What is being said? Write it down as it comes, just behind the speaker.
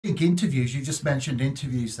I think interviews, you just mentioned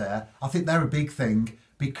interviews there. I think they're a big thing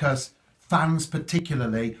because fans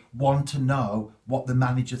particularly want to know what the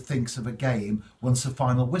manager thinks of a game once the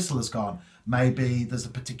final whistle has gone. Maybe there's a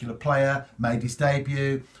particular player made his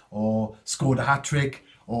debut or scored a hat-trick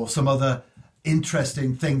or some other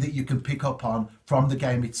interesting thing that you can pick up on from the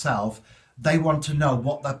game itself. They want to know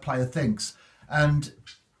what that player thinks. And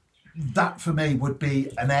that for me would be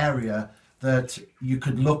an area that you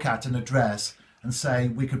could look at and address and say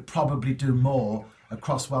we could probably do more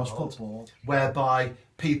across Welsh football, whereby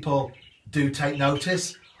people do take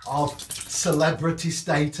notice of celebrity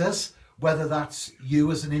status, whether that's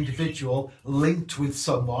you as an individual linked with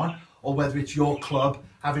someone or whether it's your club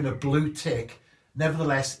having a blue tick.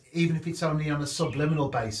 Nevertheless, even if it's only on a subliminal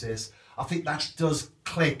basis, I think that does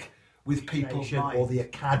click with people's mind, or the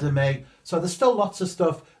academy. So there's still lots of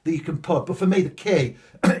stuff that you can put. But for me, the key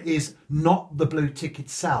is not the blue tick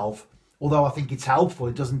itself, although I think it's helpful,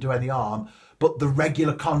 it doesn't do any harm, but the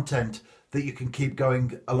regular content that you can keep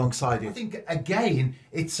going alongside it. I think, again,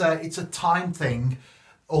 it's a time thing.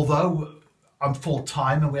 Although I'm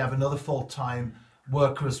full-time and we have another full-time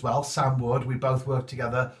worker as well, Sam Wood, we both work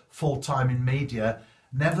together full-time in media.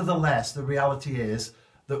 Nevertheless, the reality is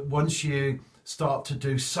that once you start to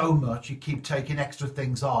do so much, you keep taking extra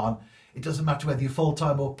things on, it doesn't matter whether you're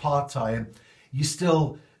full-time or part-time, you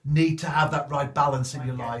still need to have that right balance in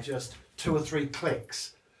your life. Just 2 or 3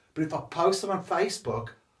 clicks. But if I post them on Facebook,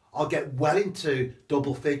 I'll get well into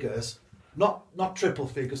double figures, not triple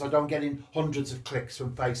figures. I don't get in hundreds of clicks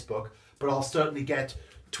from Facebook, but I'll certainly get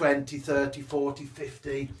 20, 30, 40,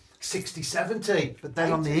 50, 60, 70. But then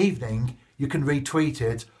 80. On the evening, you can retweet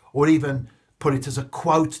it or even put it as a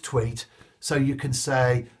quote tweet. So you can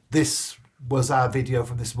say, this was our video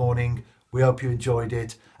from this morning. We hope you enjoyed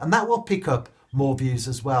it. And that will pick up more views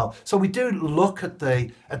as well. So we do look at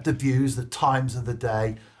the views, the times of the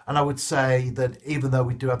day. And I would say that even though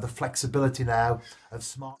we do have the flexibility now of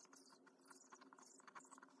smart...